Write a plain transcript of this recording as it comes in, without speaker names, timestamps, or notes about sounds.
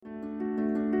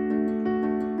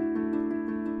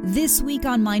This week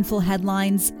on Mindful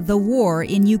Headlines, the war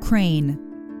in Ukraine.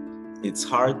 It's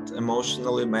hard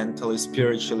emotionally, mentally,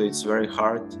 spiritually. It's very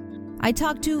hard. I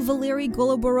talked to Valery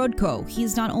Goloborodko.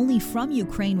 He's not only from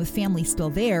Ukraine with family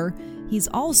still there, he's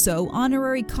also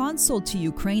honorary consul to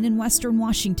Ukraine in Western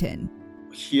Washington.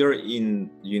 Here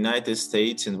in United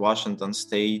States, in Washington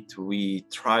State, we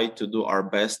try to do our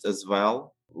best as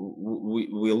well.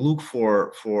 We look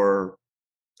for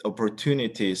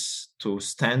opportunities to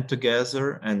stand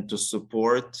together and to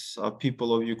support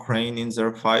people of Ukraine in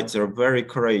their fights. They're very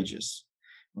courageous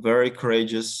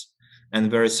and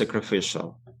very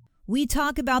sacrificial. We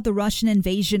talk about the Russian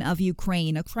invasion of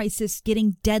Ukraine, a crisis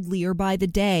getting deadlier by the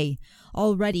day.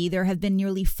 Already, there have been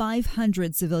nearly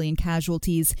 500 civilian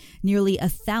casualties, nearly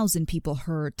 1,000 people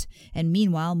hurt. And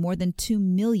meanwhile, more than 2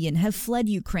 million have fled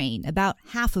Ukraine. About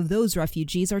half of those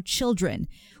refugees are children.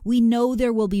 We know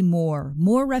there will be more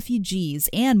refugees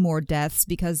and more deaths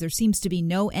because there seems to be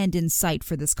no end in sight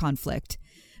for this conflict.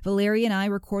 Valery and I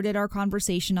recorded our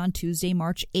conversation on Tuesday,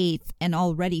 March 8th, and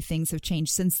already things have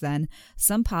changed since then,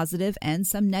 some positive and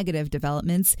some negative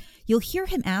developments. You'll hear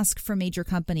him ask for major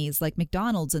companies like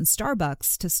McDonald's and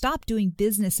Starbucks to stop doing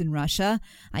business in Russia.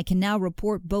 I can now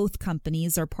report both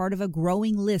companies are part of a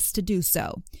growing list to do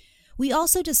so. We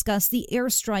also discuss the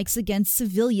airstrikes against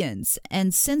civilians,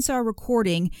 and since our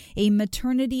recording, a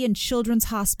maternity and children's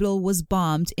hospital was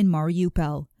bombed in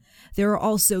Mariupol. There are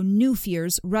also new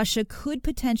fears Russia could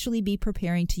potentially be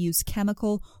preparing to use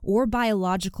chemical or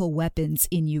biological weapons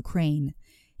in Ukraine.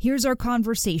 Here's our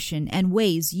conversation and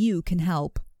ways you can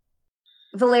help.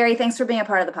 Valery, thanks for being a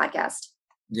part of the podcast.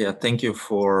 Yeah, thank you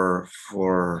for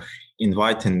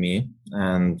inviting me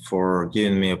and for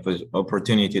giving me an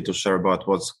opportunity to share about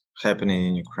what's happening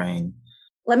in Ukraine.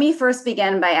 Let me first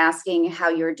begin by asking how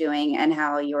you're doing and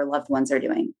how your loved ones are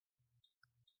doing.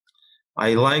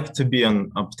 I like to be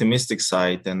on optimistic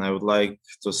side, and I would like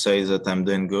to say that I'm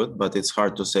doing good, but it's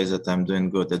hard to say that I'm doing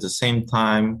good. At the same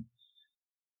time,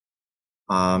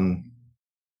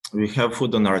 we have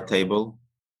food on our table.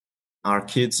 Our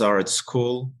kids are at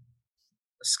school.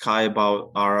 Sky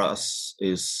above us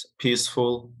is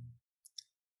peaceful.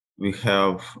 We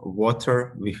have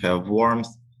water. We have warmth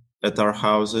at our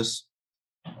houses.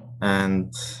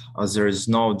 And there is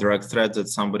no direct threat that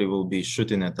somebody will be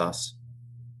shooting at us.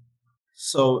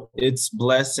 So it's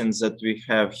blessings that we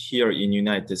have here in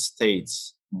United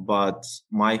States, but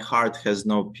my heart has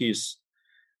no peace.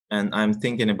 And I'm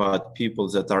thinking about people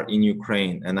that are in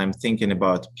Ukraine, and I'm thinking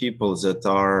about people that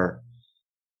are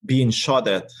being shot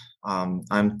at.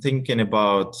 I'm thinking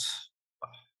about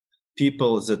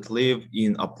people that live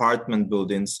in apartment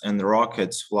buildings and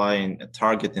rockets flying,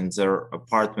 targeting their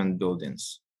apartment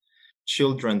buildings.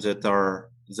 Children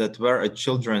that were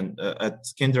children at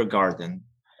kindergarten,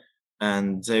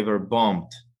 and they were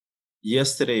bombed.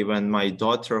 Yesterday, when my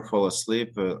daughter fell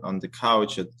asleep on the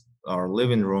couch at our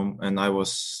living room, and I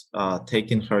was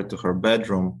taking her to her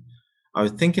bedroom, I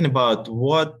was thinking about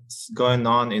what's going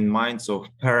on in minds of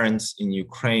parents in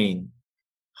Ukraine,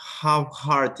 how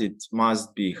hard it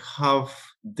must be, how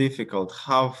difficult,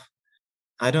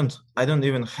 I don't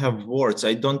even have words.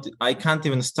 I can't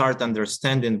even start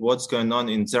understanding what's going on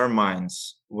in their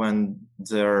minds when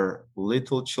their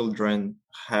little children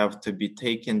have to be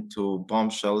taken to bomb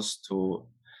shells,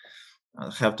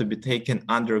 have to be taken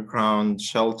underground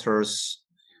shelters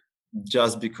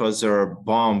just because there are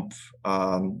bomb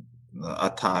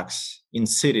attacks in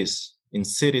cities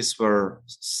where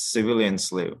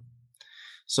civilians live.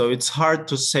 So it's hard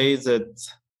to say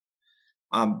that.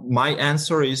 My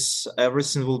answer is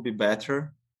everything will be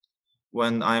better.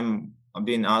 When I'm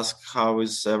being asked how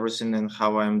is everything and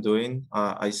how I'm doing,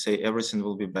 I say everything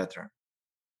will be better.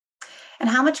 And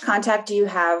how much contact do you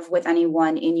have with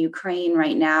anyone in Ukraine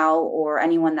right now or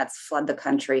anyone that's fled the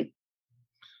country?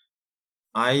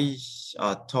 I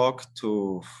talk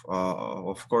to,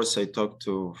 of course, I talk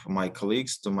to my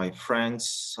colleagues, to my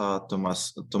friends,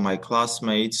 to my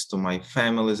classmates, to my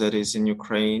family that is in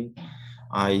Ukraine.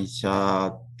 I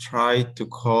try to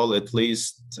call at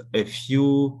least a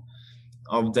few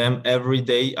of them every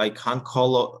day. I can't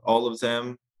call all of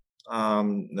them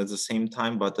at the same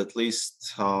time, but at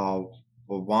least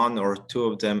one or two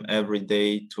of them every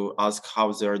day to ask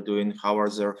how they're doing, how are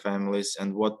their families,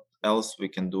 and what else we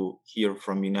can do here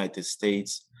from United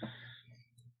States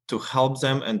to help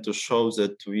them and to show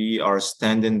that we are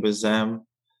standing with them.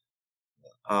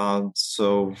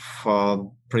 So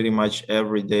pretty much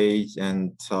every day,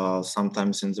 and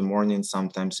sometimes in the morning,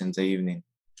 sometimes in the evening.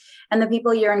 And the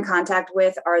people you're in contact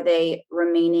with, are they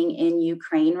remaining in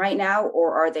Ukraine right now,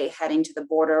 or are they heading to the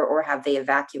border, or have they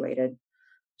evacuated?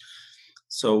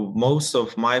 So most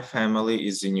of my family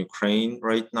is in Ukraine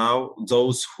right now,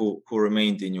 those who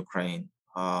remained in Ukraine.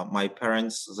 My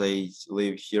parents, they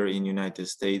live here in United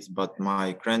States, but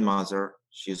my grandmother,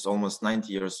 she's almost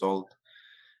 90 years old.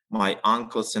 My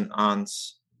uncles and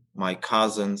aunts, my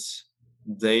cousins,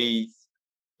 they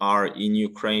are in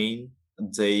Ukraine.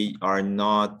 They are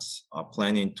not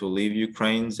planning to leave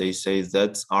Ukraine. They say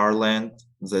that's our land,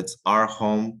 that's our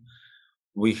home.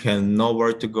 We have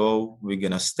nowhere to go. We're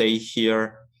gonna stay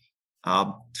here.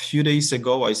 A few days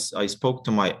ago, I spoke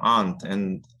to my aunt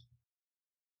and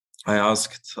I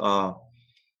asked,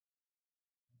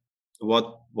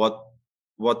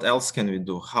 what else can we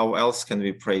do? How else can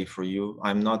we pray for you?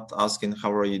 I'm not asking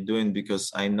how are you doing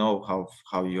because I know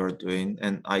how you're doing,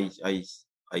 and I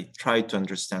try to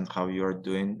understand how you're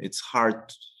doing. It's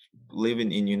hard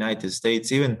living in United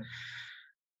States, even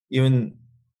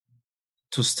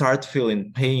to start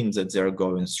feeling pain that they're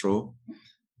going through.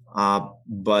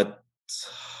 But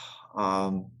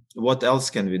what else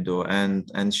can we do?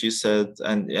 And she said,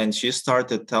 and she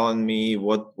started telling me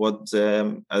what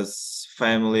them as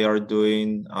family are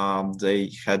doing.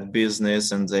 They had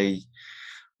business and they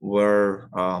were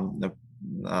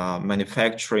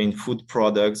manufacturing food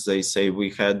products. They say we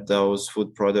had those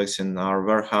food products in our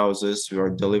warehouses. We are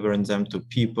delivering them to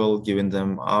people, giving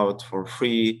them out for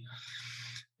free.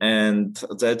 And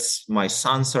that's my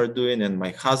sons are doing and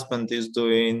my husband is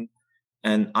doing,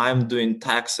 and I'm doing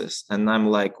taxes. And I'm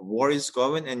like, war is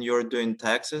going and you're doing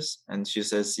taxes? And she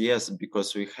says, yes,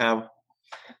 because we have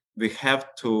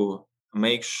to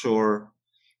make sure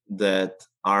that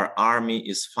our army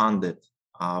is funded.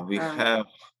 We have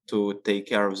to take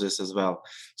care of this as well.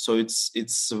 So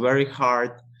it's very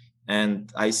hard.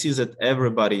 And I see that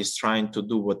everybody is trying to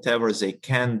do whatever they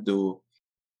can do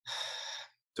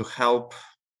to help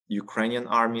Ukrainian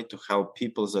army, to help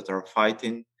people that are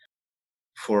fighting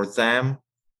for them,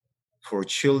 for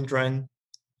children,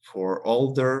 for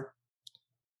older,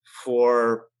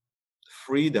 for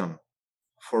freedom,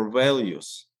 for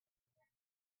values.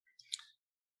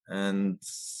 And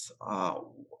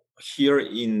here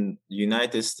in the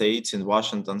United States, in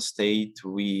Washington State,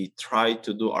 we try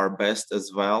to do our best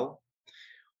as well.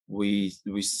 We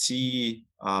see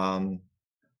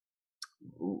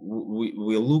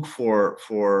we look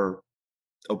for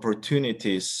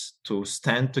opportunities to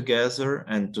stand together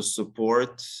and to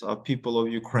support people of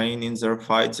Ukraine in their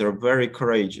fight. They're very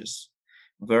courageous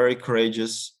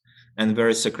and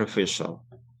very sacrificial.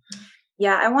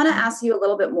 Yeah, I want to ask you a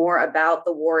little bit more about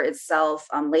the war itself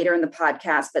later in the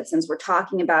podcast, but since we're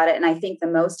talking about it, and I think the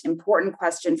most important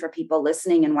question for people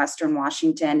listening in Western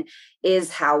Washington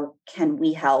is how can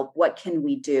we help? What can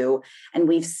we do? And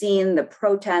we've seen the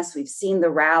protests, we've seen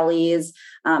the rallies.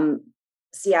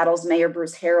 Seattle's Mayor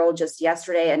Bruce Harrell just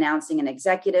yesterday announcing an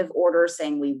executive order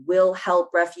saying we will help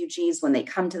refugees when they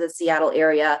come to the Seattle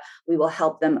area. We will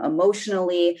help them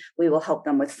emotionally. We will help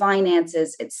them with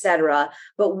finances, etc.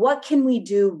 But what can we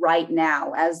do right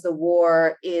now as the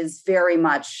war is very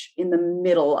much in the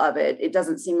middle of it? It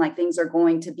doesn't seem like things are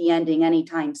going to be ending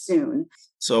anytime soon.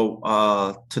 So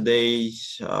today,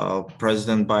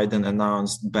 President Biden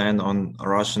announced ban on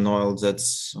Russian oil.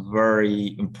 That's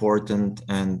very important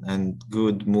and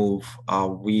good move.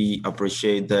 We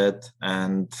appreciate that.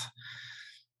 And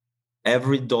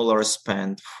every dollar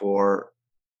spent for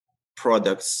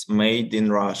products made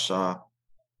in Russia,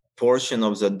 portion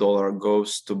of that dollar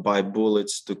goes to buy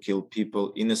bullets to kill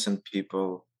people, innocent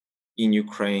people in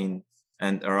Ukraine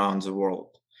and around the world.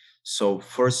 So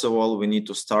first of all, we need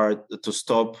to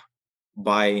stop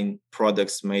buying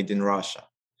products made in Russia.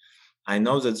 I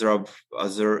know that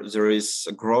there is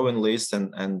a growing list,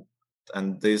 and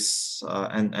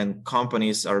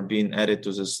companies are being added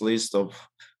to this list of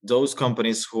those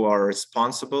companies who are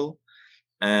responsible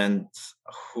and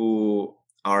who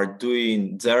are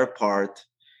doing their part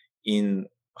in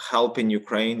helping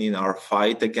Ukraine in our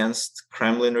fight against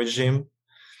Kremlin regime.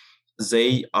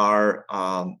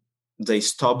 They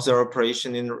stopped their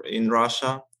operation in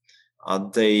Russia.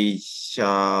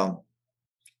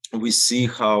 We see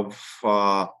how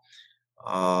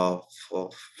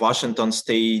Washington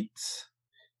State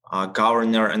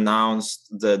governor announced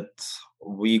that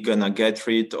we're gonna get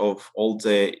rid of all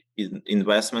the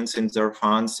investments in their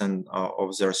funds and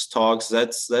of their stocks.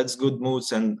 That's good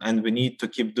moves, and we need to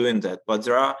keep doing that. But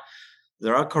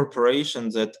there are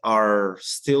corporations that are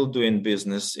still doing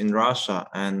business in Russia,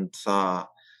 and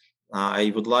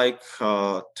I would like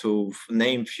to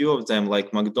name few of them,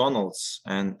 like McDonald's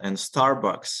and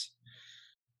Starbucks.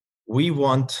 We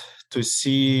want to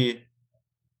see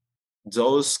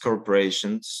those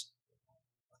corporations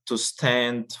to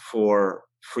stand for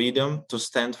freedom, to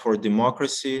stand for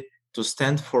democracy, to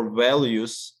stand for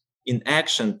values in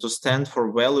action, to stand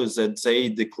for values that they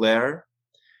declare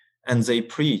and they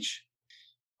preach.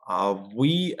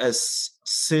 We as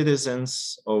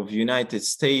citizens of United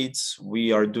States,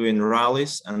 we are doing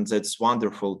rallies, and that's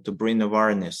wonderful to bring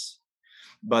awareness.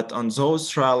 But on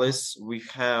those rallies, we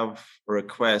have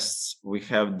requests, we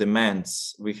have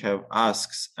demands, we have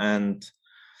asks, and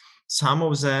some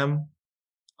of them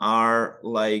are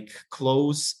like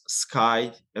close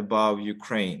sky above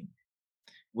Ukraine.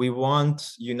 We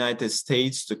want United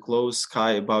States to close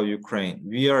sky above Ukraine.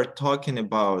 We are talking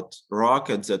about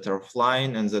rockets that are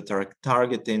flying and that are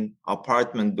targeting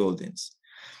apartment buildings.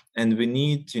 And we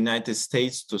need United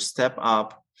States to step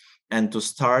up and to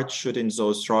start shooting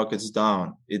those rockets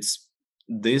down.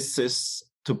 This is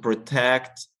to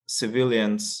protect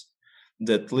civilians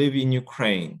that live in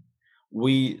Ukraine.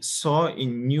 We saw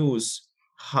in news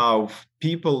how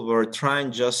people were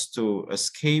trying just to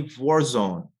escape war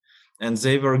zone, and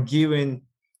they were given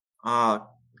a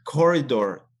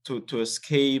corridor to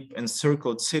escape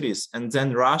encircled cities, and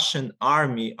then Russian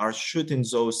army are shooting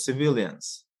those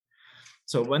civilians.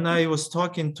 So when I was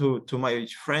talking to my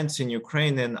friends in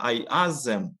Ukraine and I asked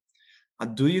them,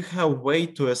 do you have way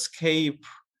to escape?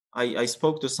 I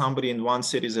spoke to somebody in one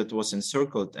city that was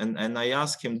encircled, and I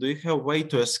asked him, do you have way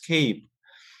to escape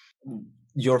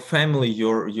your family,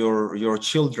 your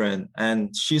children?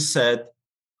 And she said,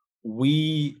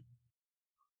 we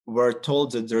were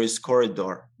told that there is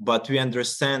corridor, but we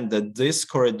understand that this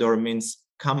corridor means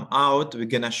come out, we're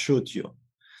gonna shoot you.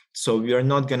 So we are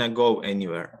not gonna go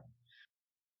anywhere.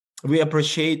 We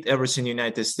appreciate everything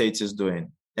United States is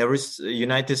doing.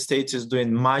 United States is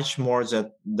doing much more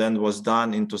than was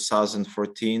done in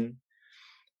 2014.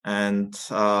 And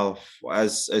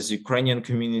as Ukrainian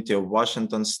community of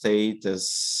Washington State,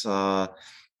 as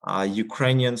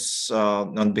Ukrainians,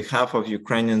 on behalf of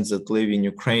Ukrainians that live in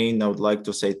Ukraine, I would like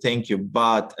to say thank you.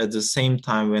 But at the same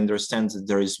time, we understand that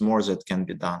there is more that can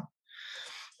be done.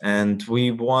 And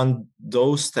we want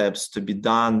those steps to be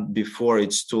done before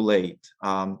it's too late.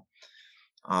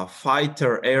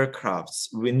 Fighter aircrafts,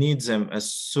 we need them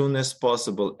as soon as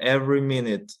possible. Every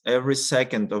minute, every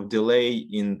second of delay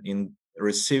in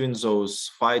receiving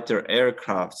those fighter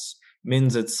aircrafts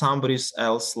means that somebody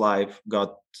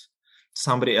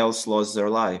else lost their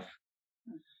life.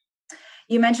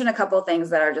 You mentioned a couple of things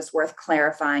that are just worth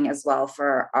clarifying as well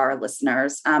for our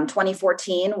listeners.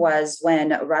 2014 was when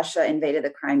Russia invaded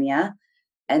the Crimea.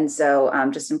 And so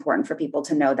just important for people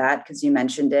to know that because you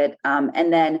mentioned it.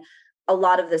 And then a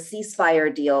lot of the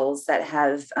ceasefire deals that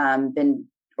have been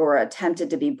or attempted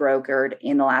to be brokered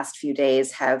in the last few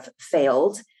days have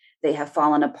failed. They have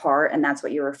fallen apart, and that's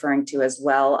what you're referring to as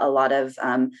well. A lot of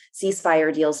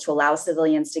ceasefire deals to allow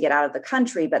civilians to get out of the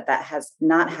country, but that has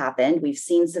not happened. We've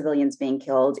seen civilians being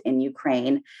killed in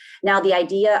Ukraine. Now, the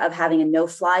idea of having a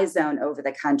no-fly zone over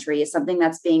the country is something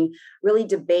that's being really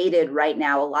debated right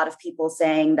now. A lot of people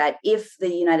saying that if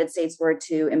the United States were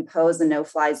to impose a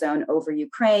no-fly zone over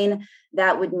Ukraine,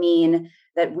 that would mean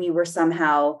that we were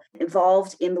somehow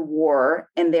involved in the war,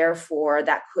 and therefore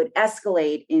that could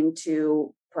escalate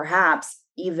into perhaps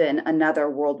even another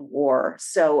world war.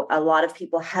 So a lot of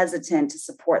people hesitant to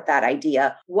support that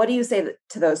idea. What do you say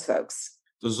to those folks?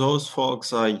 To those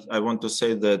folks, I want to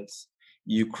say that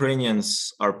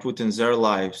Ukrainians are putting their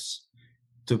lives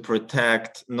to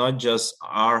protect not just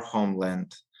our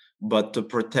homeland, but to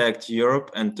protect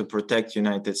Europe and to protect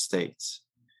United States.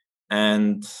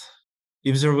 And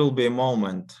if there will be a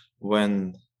moment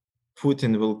when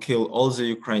Putin will kill all the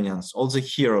Ukrainians, all the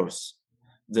heroes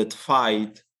that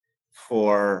fight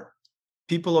for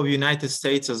people of United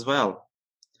States as well,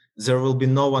 there will be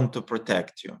no one to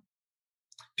protect you.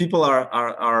 People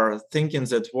are thinking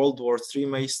that World War III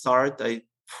may start.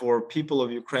 For people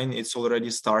of Ukraine, it's already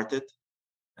started.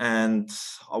 And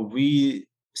we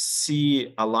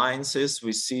see alliances,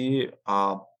 we see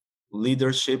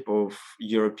leadership of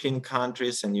European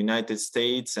countries and United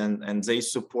States, and they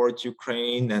support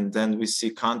Ukraine. And then we see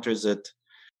countries that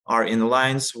are in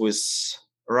alliance with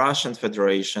Russian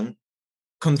Federation.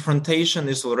 Confrontation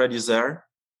is already there,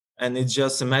 and it's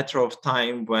just a matter of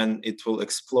time when it will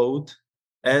explode.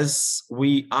 As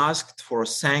we asked for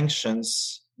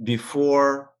sanctions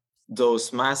before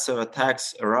those massive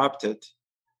attacks erupted,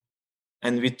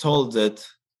 and we told that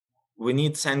we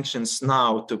need sanctions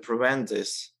now to prevent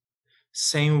this,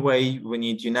 same way we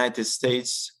need United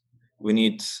States, we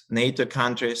need NATO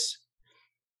countries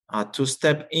to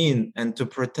step in and to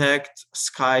protect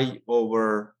sky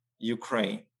over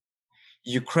Ukraine.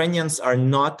 Ukrainians are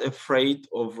not afraid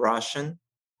of Russian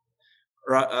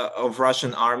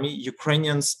army.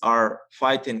 Ukrainians are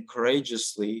fighting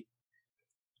courageously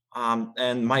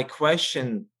And my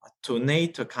question to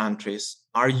NATO countries,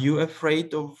 are you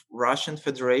afraid of Russian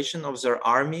Federation, of their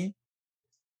army?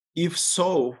 If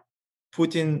so,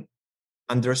 Putin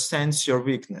understands your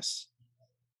weakness.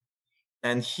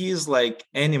 And he is like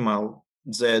animal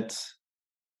that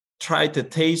tried a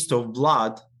taste of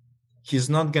blood. He's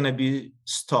not gonna be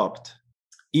stopped.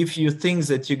 If you think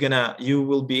that you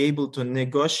will be able to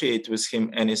negotiate with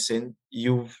him anything,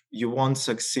 you won't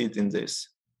succeed in this.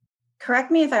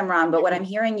 Correct me if I'm wrong, but what I'm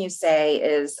hearing you say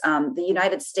is the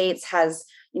United States has,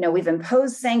 we've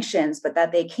imposed sanctions, but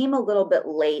that they came a little bit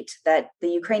late, that the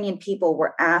Ukrainian people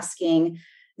were asking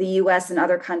the US and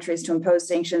other countries to impose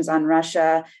sanctions on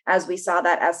Russia as we saw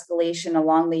that escalation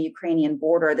along the Ukrainian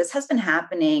border. This has been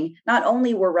happening. Not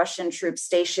only were Russian troops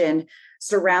stationed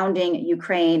surrounding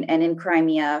Ukraine and in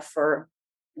Crimea for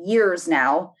years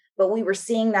now, but we were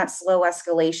seeing that slow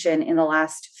escalation in the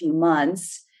last few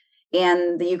months.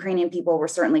 And the Ukrainian people were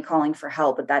certainly calling for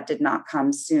help, but that did not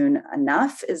come soon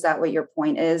enough. Is that what your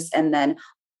point is? And then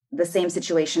the same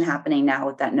situation happening now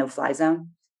with that no-fly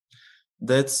zone?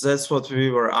 That's what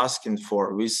we were asking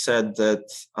for. We said that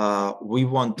we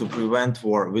want to prevent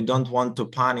war. We don't want to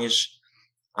punish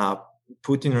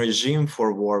Putin regime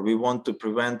for war. We want to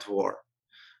prevent war.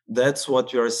 That's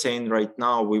what we are saying right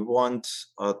now. We want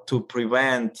to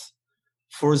prevent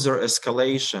further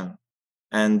escalation.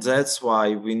 And that's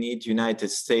why we need United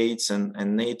States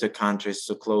and NATO countries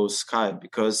to close Sky,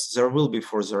 because there will be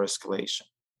further escalation.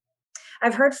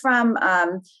 I've heard from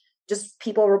just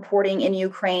people reporting in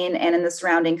Ukraine and in the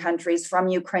surrounding countries from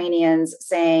Ukrainians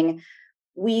saying,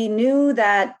 we knew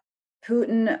that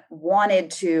Putin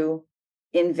wanted to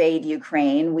invade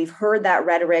Ukraine. We've heard that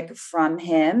rhetoric from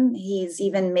him. He's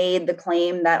even made the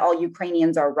claim that all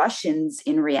Ukrainians are Russians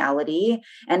in reality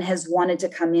and has wanted to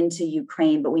come into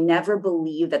Ukraine, but we never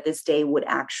believed that this day would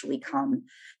actually come.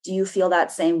 Do you feel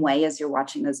that same way as you're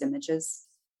watching those images?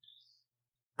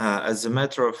 As a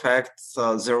matter of fact,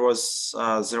 there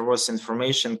was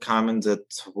information coming that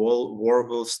war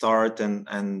will start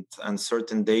and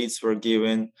certain dates were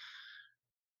given.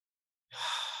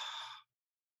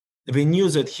 We knew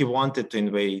that he wanted to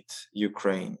invade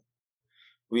Ukraine.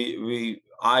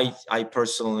 I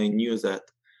personally knew that,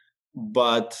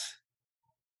 but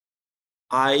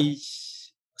I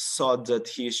thought that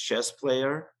he's chess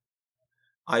player.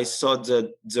 I thought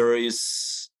that there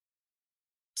is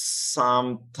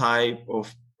some type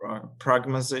of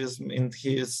pragmatism in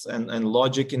his and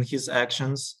logic in his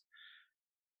actions,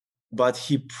 but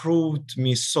he proved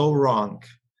me so wrong.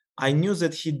 I knew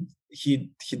that he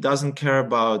doesn't care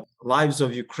about lives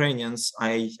of Ukrainians.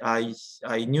 I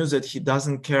knew that he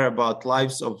doesn't care about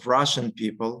lives of Russian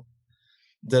people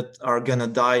that are gonna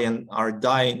die and are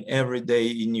dying every day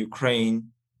in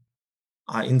Ukraine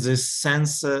in this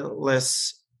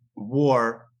senseless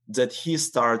war that he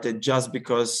started just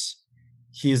because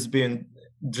he's been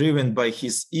driven by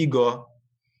his ego.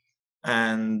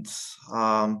 And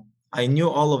I knew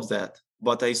all of that,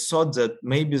 but I thought that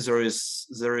maybe there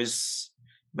is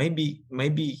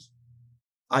maybe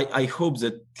I hope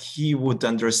that he would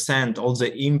understand all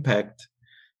the impact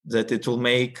that it will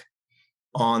make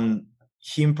on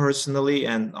him personally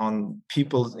and on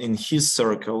people in his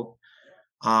circle.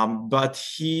 But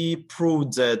he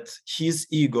proved that his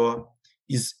ego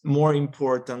is more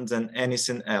important than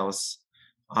anything else.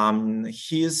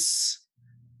 His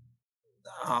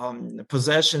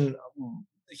possession,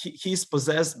 he's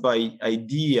possessed by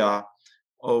idea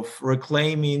of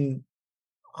reclaiming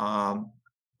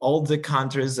all the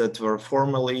countries that were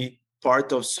formerly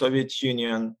part of Soviet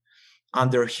Union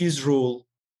under his rule,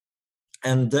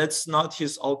 and that's not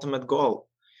his ultimate goal.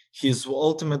 His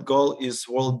ultimate goal is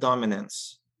world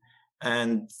dominance,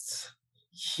 and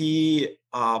he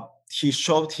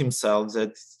showed himself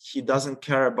that he doesn't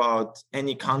care about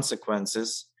any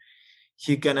consequences.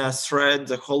 He gonna threat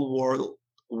the whole world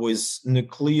with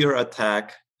nuclear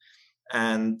attack.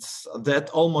 And that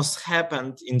almost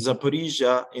happened in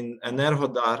Zaporizhia, in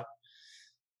Enerhodar,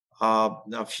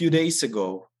 a few days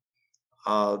ago.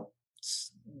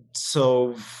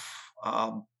 So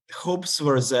hopes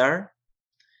were there.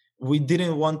 We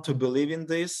didn't want to believe in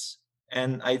this.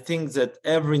 And I think that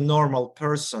every normal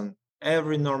person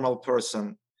didn't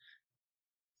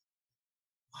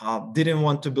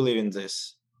want to believe in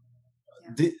this.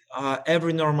 Yeah.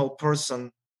 Every normal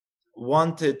person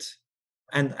wanted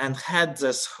and had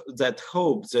that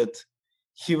hope that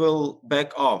he will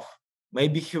back off.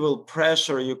 Maybe he will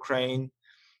pressure Ukraine.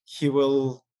 He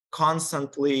will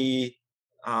constantly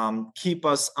keep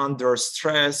us under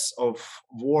stress of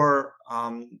war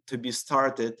to be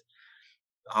started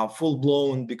full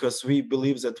blown, because we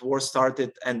believe that war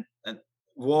started and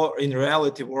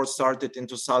war started in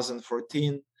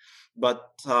 2014,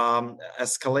 but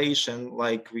escalation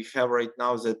like we have right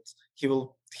now, that he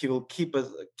will keep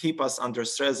us under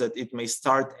stress, that it may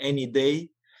start any day,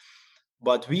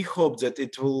 but we hope that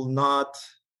it will not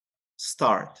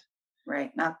start.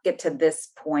 Right, not get to this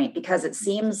point, because it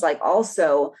seems like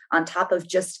also on top of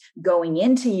just going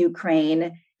into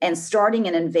Ukraine and starting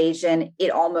an invasion,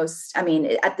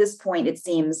 at this point, it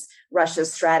seems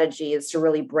Russia's strategy is to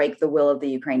really break the will of the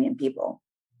Ukrainian people.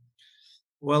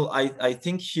 Well, I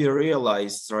think he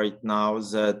realized right now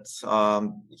that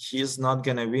he's not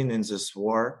going to win in this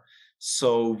war.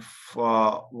 So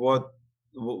what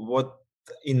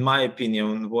in my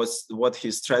opinion, what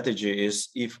his strategy is: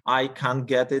 if I can't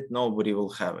get it, nobody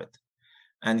will have it.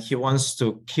 And he wants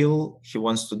to kill, he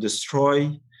wants to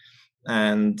destroy,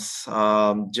 and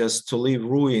just to leave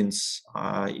ruins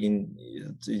in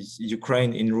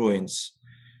Ukraine in ruins.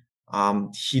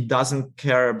 He doesn't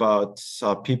care about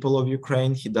people of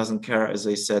Ukraine. He doesn't care, as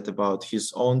I said, about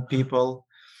his own people.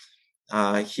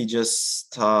 He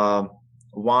just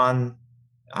one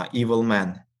evil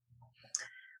man.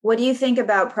 What do you think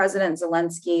about President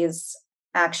Zelensky's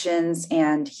actions?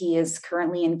 And he is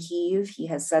currently in Kyiv. He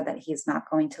has said that he's not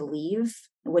going to leave.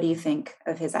 What do you think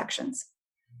of his actions?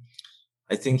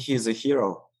 I think he's a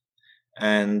hero.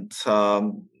 And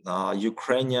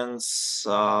Ukrainians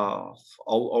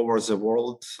all over the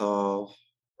world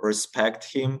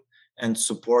respect him and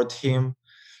support him.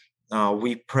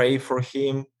 We pray for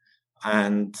him.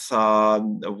 And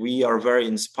we are very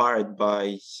inspired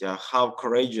by how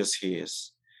courageous he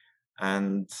is.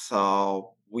 And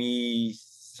we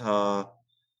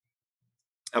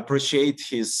appreciate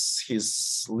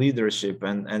his leadership,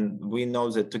 and we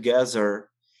know that together,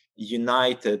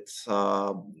 united,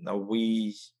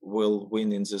 we will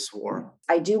win in this war.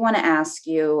 I do want to ask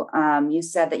you, you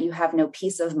said that you have no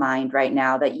peace of mind right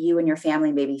now, that you and your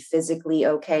family may be physically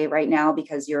okay right now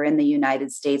because you're in the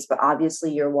United States, but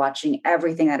obviously you're watching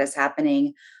everything that is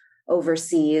happening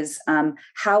overseas.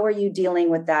 How are you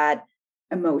dealing with that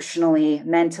emotionally,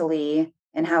 mentally,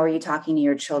 and how are you talking to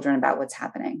your children about what's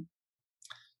happening?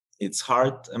 It's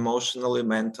hard emotionally,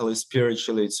 mentally,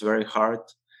 spiritually. It's very hard.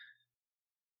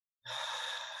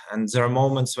 And there are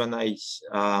moments when I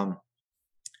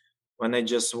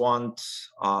just want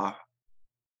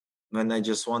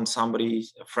somebody,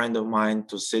 a friend of mine,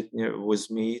 to sit near with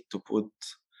me, to put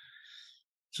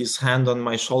his hand on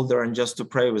my shoulder and just to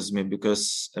pray with me,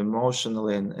 because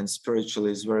emotionally and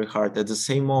spiritually it's very hard. At the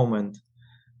same moment,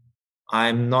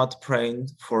 I'm not praying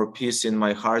for peace in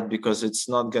my heart, because it's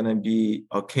not going to be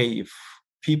okay if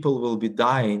people will be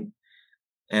dying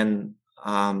and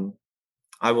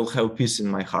I will have peace in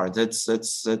my heart. I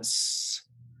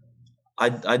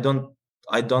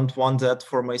don't want that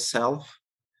for myself.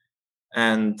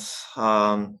 And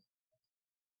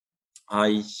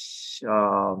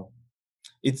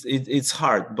it's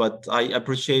hard, but I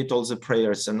appreciate all the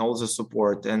prayers and all the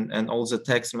support and all the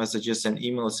text messages and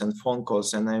emails and phone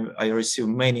calls, and I receive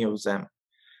many of them.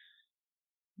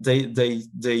 They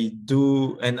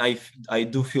do, and I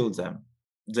do feel them.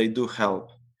 They do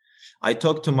help. I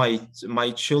talk to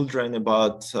my children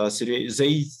about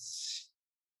they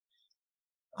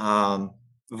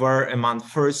were among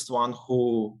first one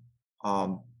who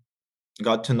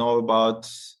got to know about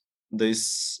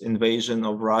this invasion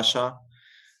of Russia,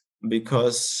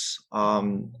 because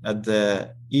at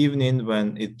the evening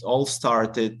when it all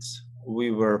started,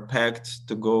 we were packed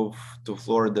to go to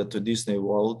Florida, to Disney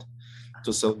World,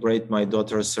 to celebrate my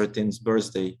daughter's 13th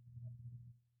birthday.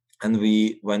 And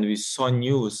when we saw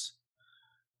news,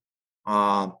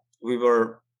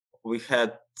 we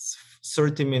had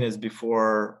 30 minutes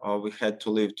before we had to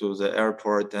leave to the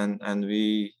airport, and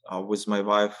we with my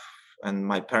wife and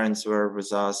my parents were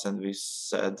with us, and we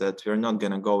said that we're not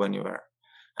going to go anywhere.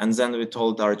 And then we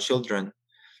told our children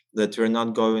that we're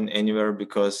not going anywhere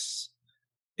because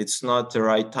it's not the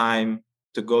right time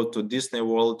to go to Disney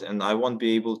World, and I won't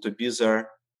be able to be there.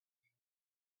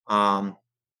 And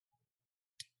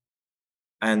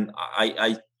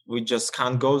we just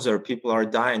can't go there. People are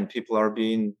dying. People are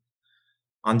being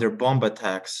under bomb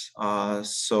attacks.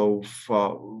 So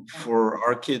for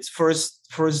our kids, first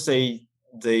they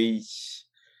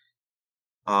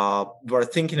were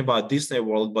thinking about Disney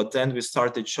World, but then we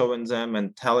started showing them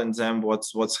and telling them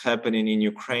what's happening in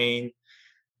Ukraine,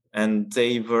 and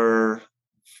they were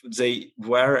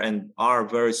and are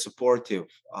very supportive.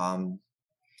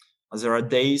 There are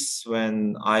days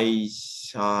when I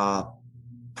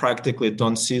practically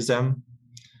don't see them,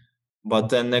 but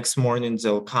then next morning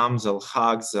they'll come, they'll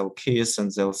hug, they'll kiss, and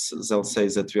they'll say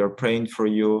that we are praying for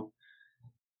you.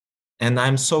 And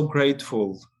I'm so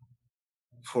grateful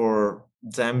for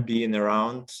them being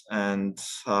around and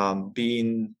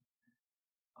being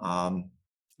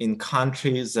in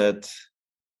countries that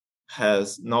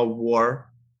has no war.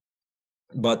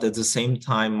 But at the same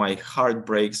time, my heart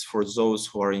breaks for those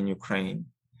who are in Ukraine.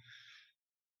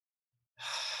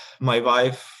 My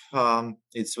wife,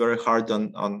 it's very hard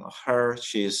on her.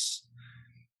 She's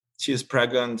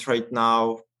pregnant right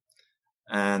now,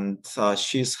 and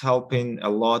she's helping a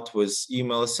lot with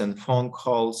emails and phone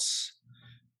calls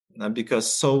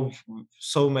because so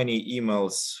many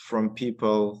emails from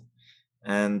people,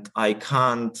 and I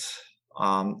can't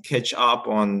catch up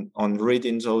on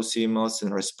reading those emails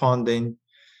and responding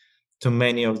to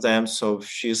many of them. So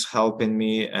she's helping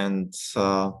me, and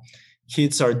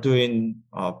kids are doing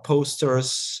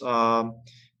posters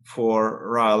for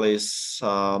rallies.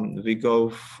 We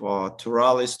go to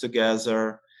rallies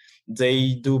together.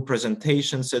 They do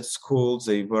presentations at schools.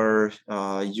 They wear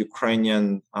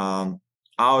Ukrainian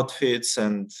outfits.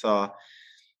 And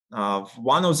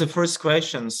one of the first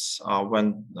questions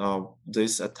when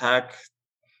this attack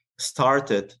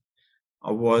started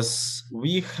was,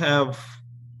 we have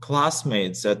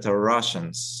classmates that are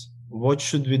Russians. What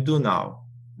should we do now?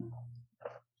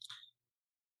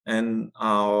 And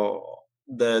my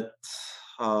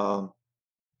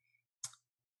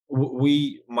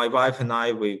wife and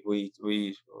I, we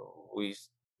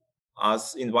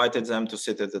invited them to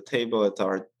sit at the table, at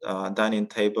our dining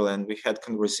table, and we had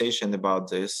conversation about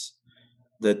this,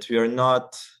 that we are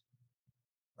not,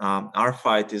 our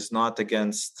fight is not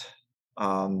against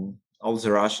all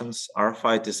the Russians. Our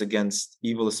fight is against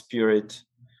evil spirit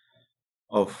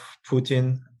of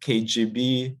Putin,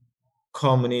 KGB,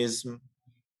 communism,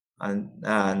 and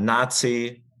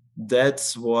Nazi.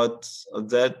 That's what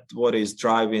is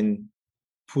driving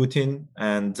Putin,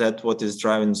 and that's what is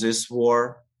driving this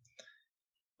war.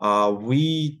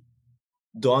 We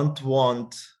don't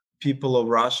want people of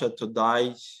Russia to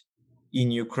die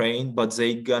in Ukraine, but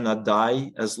they're gonna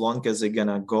die as long as they're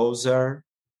gonna go there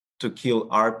to kill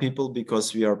our people,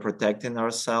 because we are protecting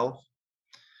ourselves.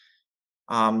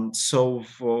 So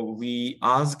we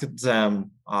asked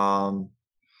them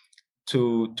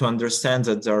to understand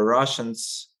that there are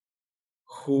Russians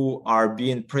who are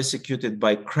being persecuted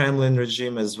by Kremlin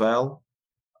regime as well,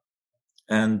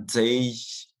 and they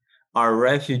are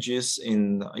refugees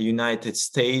in United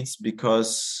States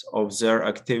because of their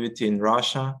activity in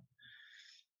Russia.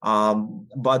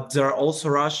 But there are also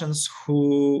Russians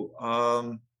who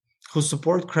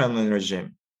support Kremlin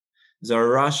regime. There are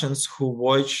Russians who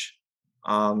watch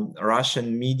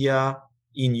Russian media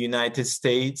in United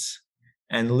States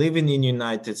and living in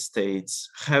United States,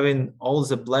 having all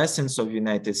the blessings of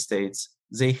United States.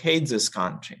 They hate this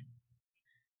country.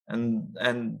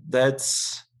 And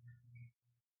that's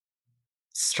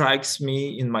strikes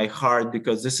me in my heart,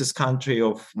 because this is country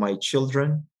of my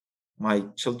children. My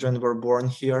children were born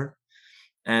here.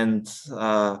 And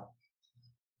I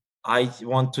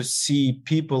want to see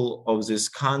people of this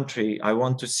country. I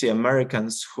want to see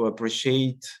Americans who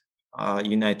appreciate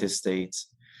United States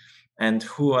and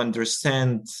who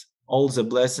understand all the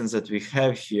blessings that we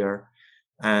have here,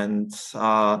 and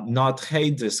not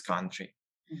hate this country.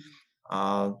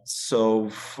 So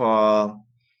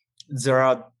there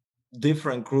are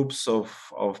different groups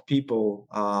of people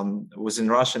within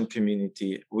Russian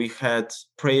community. We had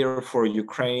prayer for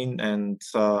Ukraine, and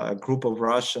a group of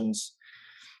Russians,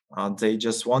 they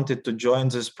just wanted to join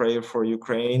this prayer for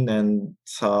Ukraine, and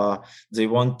they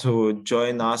want to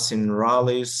join us in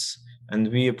rallies, and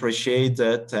we appreciate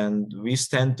that, and we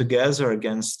stand together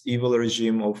against evil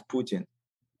regime of Putin.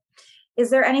 Is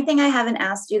there anything I haven't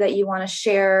asked you that you want to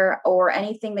share, or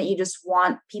anything that you just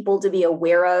want people to be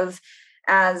aware of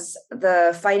as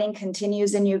the fighting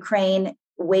continues in Ukraine,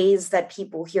 ways that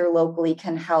people here locally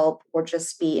can help or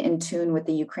just be in tune with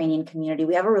the Ukrainian community?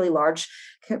 We have a really large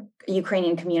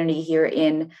Ukrainian community here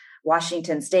in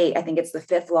Washington State. I think it's the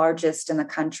 5th largest in the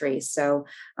country. So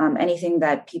anything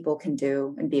that people can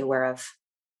do and be aware of.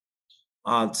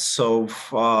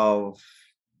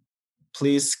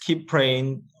 Please keep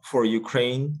praying for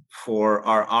Ukraine, for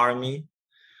our army.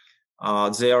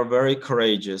 They are very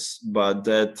courageous, but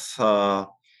that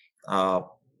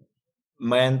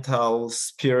mental,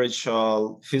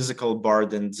 spiritual, physical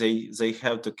burden, they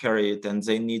have to carry it, and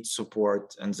they need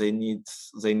support, and they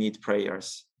need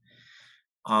prayers.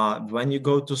 When you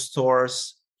go to stores,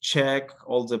 check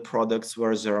all the products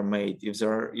where they are made. If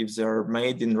they're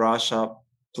made in Russia,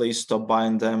 please stop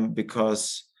buying them,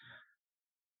 because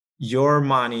your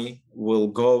money will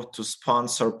go to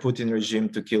sponsor Putin regime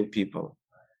to kill people.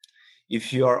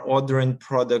 If you are ordering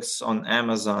products on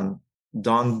Amazon,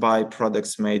 don't buy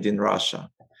products made in Russia.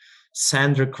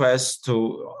 send requests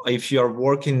to, if you're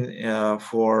working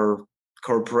for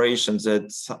corporations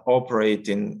that operate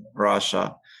in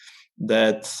Russia,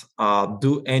 that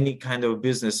do any kind of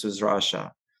business with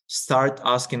Russia, start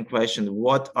asking questions.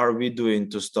 What are we doing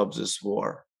to stop this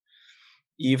war?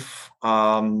 If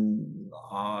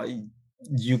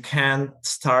you can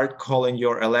start calling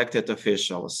your elected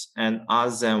officials and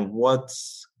ask them what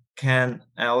can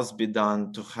else be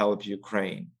done to help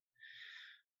Ukraine.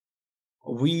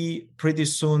 Pretty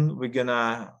soon we're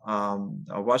gonna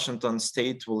Washington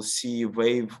State will see a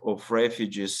wave of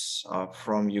refugees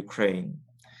from Ukraine,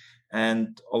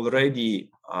 and already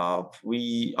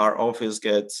our office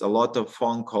gets a lot of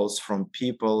phone calls from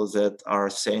people that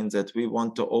are saying that we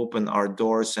want to open our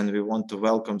doors and we want to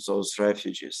welcome those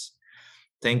refugees.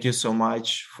 Thank you so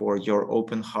much for your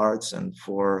open hearts and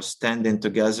for standing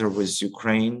together with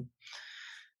Ukraine.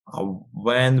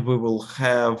 When we will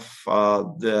have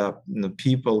the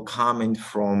people coming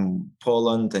from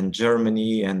Poland and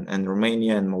Germany and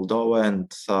Romania and Moldova and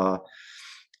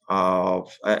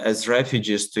as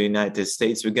refugees to the United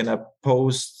States, we're going to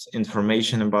post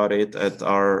information about it at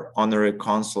our Honorary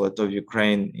Consulate of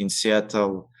Ukraine in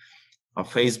Seattle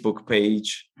Facebook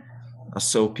page,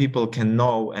 so people can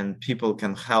know and people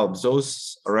can help.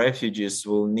 Those refugees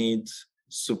will need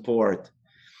support.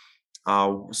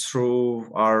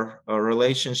 Through our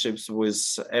relationships with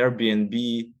Airbnb,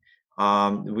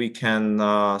 we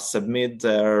can submit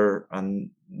their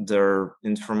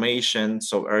information,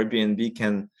 so Airbnb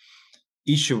can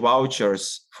issue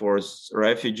vouchers for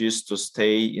refugees to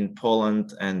stay in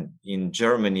Poland and in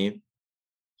Germany.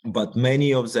 But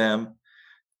many of them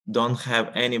don't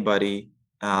have anybody,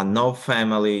 no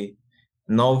family,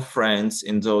 no friends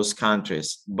in those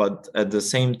countries, but at the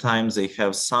same time, they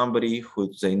have somebody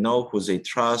who they know, who they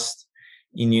trust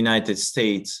in the United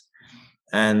States.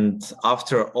 And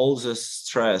after all the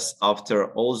stress,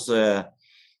 after all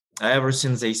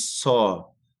everything they saw,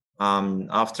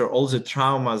 after all the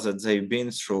trauma that they've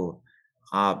been through,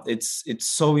 it's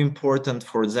so important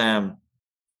for them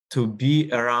to be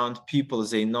around people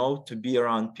they know, to be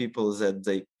around people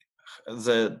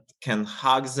that can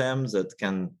hug them, that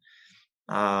can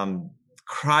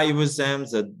cry with them,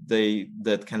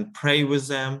 that can pray with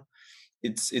them.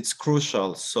 It's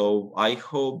crucial. So I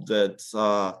hope that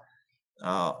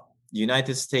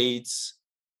United States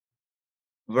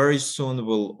very soon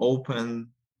will open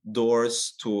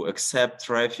doors to accept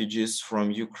refugees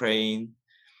from Ukraine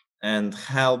and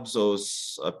help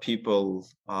those people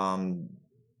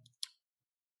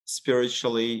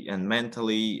spiritually and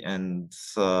mentally and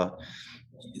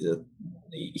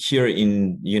here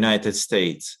in United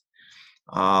States.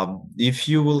 If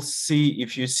you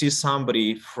see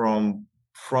somebody from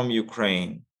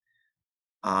Ukraine,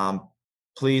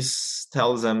 please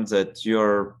tell them that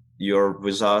you're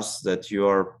with us, that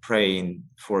you're praying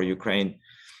for Ukraine.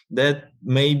 That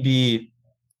may be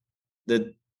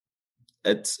that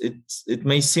it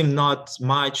may seem not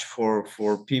much for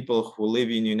people who live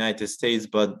in the United States,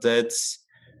 but that's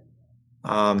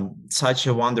such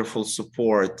a wonderful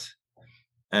support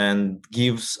and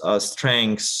gives us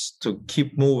strength to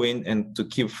keep moving and to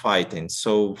keep fighting.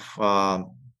 So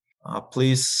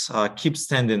please keep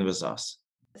standing with us.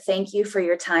 Thank you for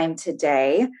your time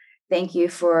today. Thank you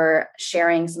for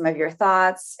sharing some of your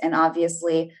thoughts, and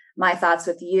obviously my thoughts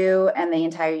with you and the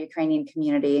entire Ukrainian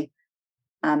community.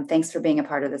 Thanks for being a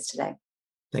part of this today.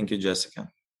 Thank you, Jessica.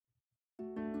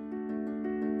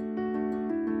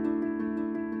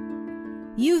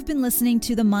 You've been listening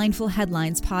to the Mindful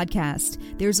Headlines podcast.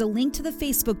 There's a link to the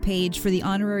Facebook page for the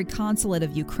Honorary Consulate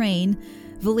of Ukraine.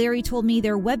 Valery told me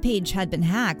their webpage had been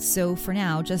hacked, so for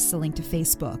now, just a link to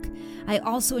Facebook. I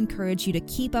also encourage you to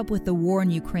keep up with the war in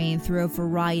Ukraine through a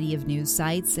variety of news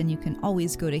sites, and you can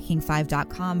always go to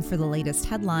king5.com for the latest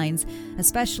headlines,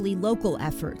 especially local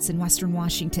efforts in Western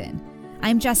Washington.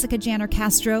 I'm Jessica Janner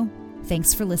Castro.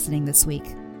 Thanks for listening this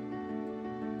week.